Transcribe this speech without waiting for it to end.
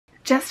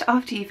just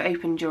after you've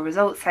opened your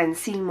results and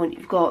seen what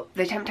you've got,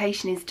 the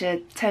temptation is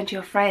to turn to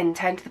your friend,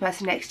 turn to the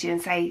person next to you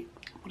and say,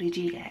 what did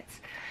you get?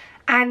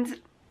 And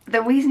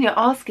the reason you're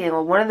asking,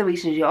 or one of the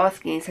reasons you're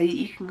asking, is so that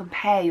you can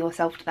compare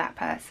yourself to that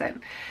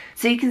person.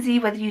 So you can see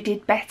whether you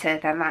did better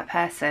than that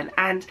person.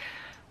 And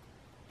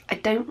I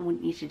don't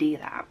want you to do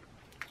that.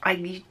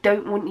 I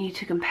don't want you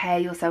to compare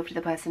yourself to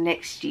the person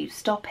next to you.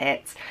 Stop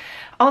it.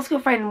 Ask your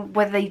friend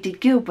whether they did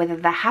good, whether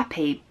they're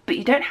happy, but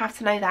you don't have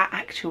to know their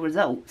actual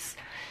results.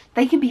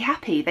 They can be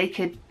happy. They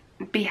could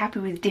be happy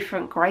with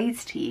different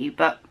grades to you,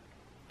 but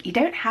you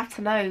don't have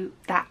to know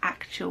their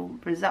actual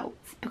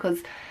results,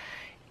 because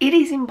it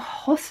is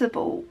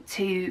impossible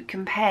to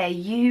compare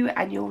you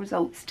and your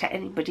results to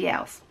anybody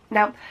else.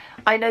 Now,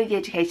 I know the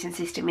education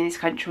system in this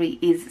country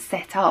is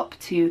set up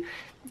to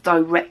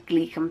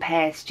directly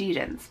compare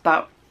students,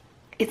 but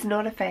it's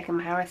not a fair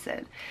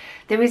comparison.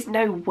 There is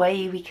no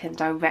way we can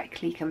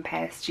directly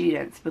compare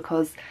students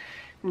because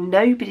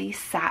nobody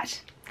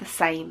sat the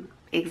same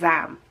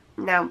exam.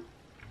 Now,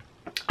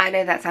 I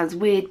know that sounds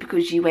weird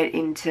because you went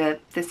into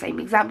the same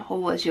exam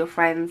hall as your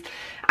friends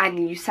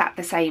and you sat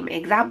the same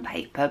exam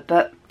paper,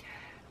 but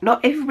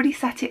not everybody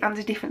sat it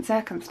under different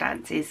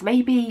circumstances.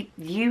 Maybe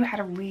you had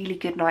a really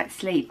good night's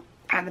sleep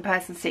and the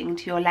person sitting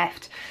to your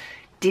left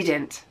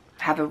didn't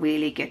have a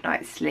really good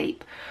night's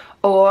sleep.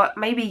 Or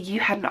maybe you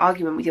had an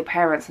argument with your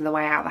parents on the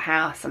way out of the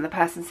house and the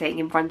person sitting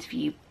in front of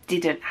you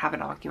didn't have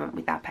an argument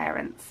with their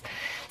parents.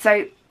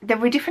 So there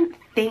were different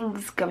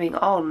things going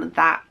on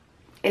that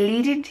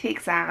lead into the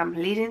exam,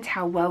 lead into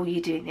how well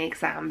you do in the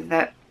exam,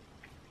 that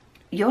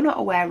you're not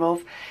aware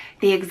of,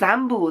 the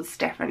exam boards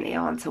definitely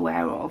aren't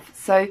aware of.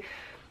 So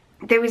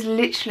there is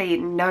literally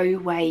no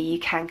way you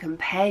can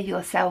compare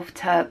yourself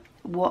to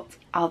what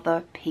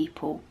other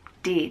people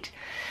did.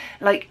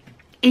 Like,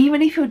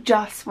 even if you're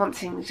just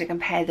wanting to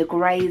compare the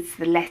grades,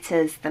 the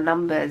letters, the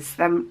numbers,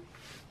 then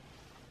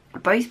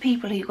both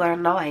people who got a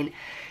 9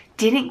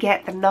 didn't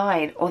get the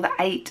 9 or the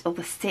 8 or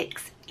the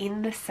 6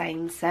 in the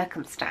same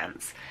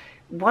circumstance.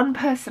 One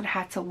person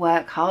had to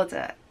work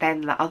harder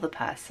than the other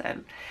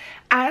person.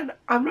 And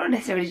I'm not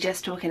necessarily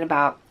just talking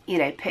about, you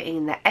know, putting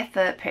in the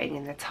effort, putting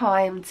in the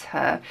time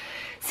to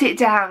sit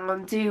down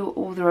and do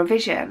all the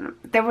revision.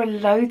 There are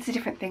loads of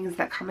different things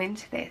that come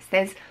into this.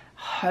 There's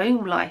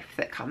home life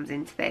that comes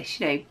into this,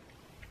 you know,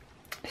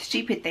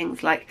 stupid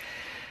things like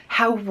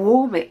how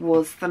warm it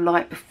was the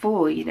night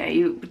before. You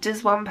know,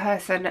 does one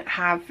person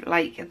have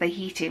like the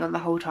heating on the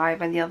whole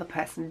time and the other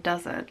person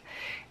doesn't?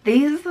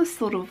 These are the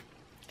sort of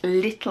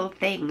little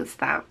things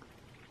that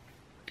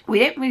we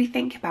don't really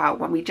think about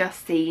when we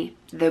just see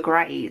the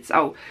grades.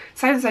 Oh,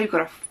 so and so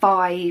got a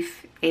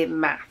 5 in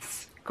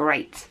maths,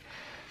 great.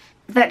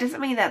 That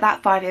doesn't mean that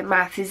that 5 in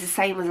maths is the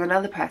same as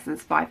another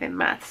person's 5 in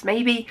maths.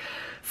 Maybe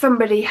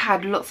somebody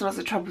had lots and lots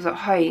of troubles at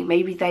home.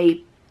 Maybe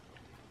they,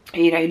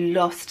 you know,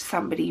 lost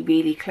somebody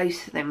really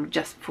close to them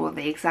just before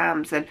the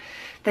exams and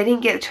they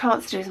didn't get a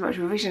chance to do as much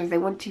revision as they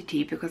wanted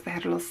to because they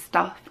had a lot of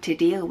stuff to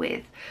deal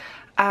with.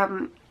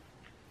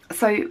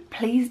 So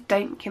please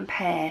don't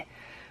compare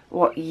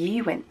what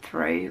you went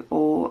through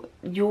or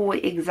your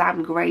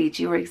exam grades,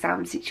 your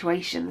exam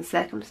situation, the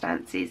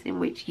circumstances in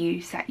which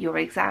you sat your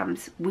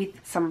exams with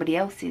somebody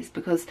else's,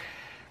 because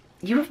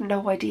you have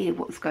no idea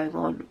what's going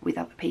on with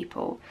other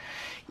people.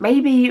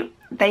 Maybe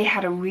they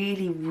had a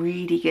really,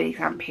 really good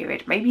exam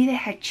period. Maybe they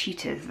had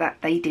tutors that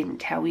they didn't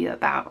tell you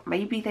about.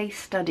 Maybe they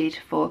studied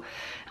for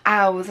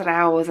hours and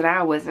hours and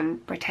hours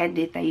and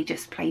pretended they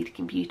just played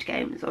computer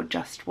games or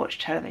just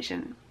watched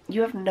television.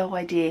 You have no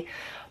idea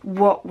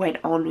what went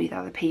on with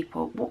other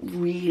people, what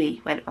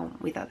really went on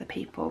with other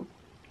people.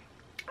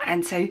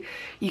 And so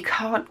you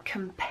can't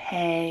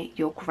compare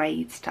your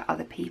grades to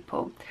other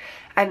people.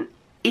 And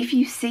if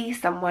you see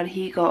someone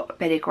who got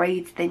better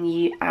grades than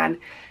you and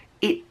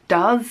it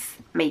does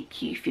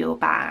make you feel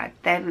bad,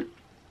 then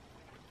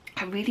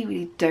I really,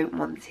 really don't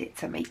want it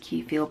to make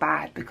you feel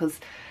bad, because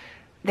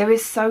there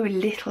is so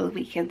little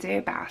we can do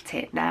about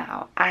it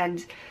now.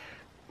 And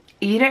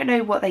you don't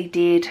know what they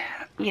did,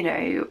 you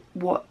know,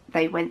 what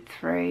they went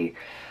through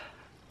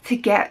to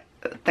get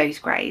those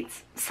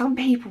grades. Some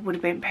people would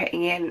have been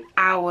putting in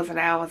hours and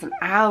hours and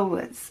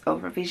hours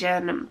of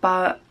revision,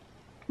 but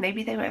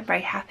maybe they weren't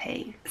very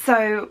happy.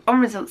 So on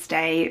results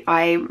day,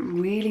 I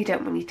really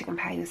don't want you to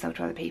compare yourself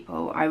to other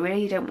people. I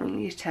really don't want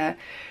you to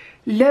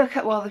look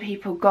at what other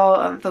people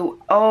got and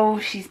thought, oh,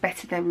 she's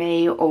better than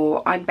me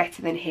or I'm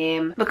better than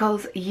him,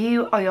 because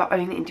you are your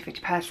own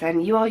individual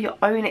person. You are your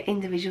own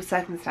individual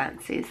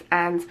circumstances,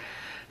 and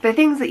the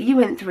things that you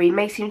went through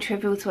may seem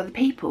trivial to other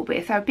people, but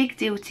if they're a big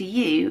deal to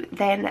you,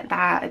 then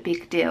they're a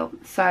big deal.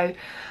 So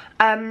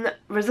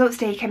results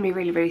day can be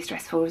really, really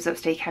stressful.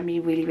 Results day can be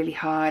really, really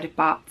hard,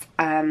 but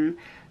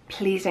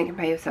please don't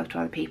compare yourself to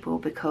other people,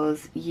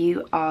 because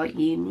you are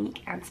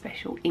unique and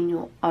special in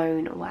your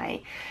own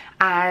way.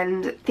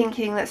 And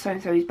thinking that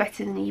so-and-so is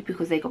better than you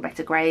because they got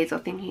better grades, or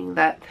thinking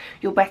that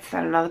you're better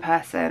than another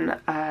person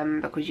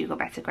because you got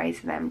better grades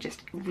than them,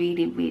 just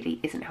really, really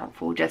isn't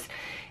helpful. Just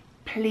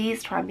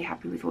please try and be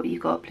happy with what you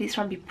got. Please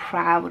try and be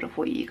proud of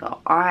what you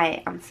got.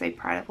 I am so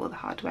proud of all the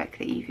hard work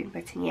that you've been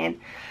putting in.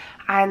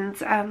 And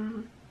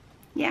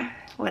yeah,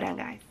 well done,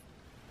 guys.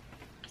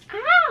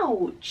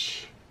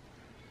 Ouch!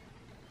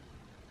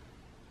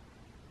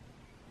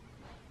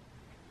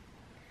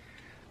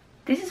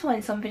 This is why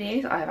in some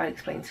videos I have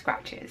unexplained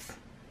scratches.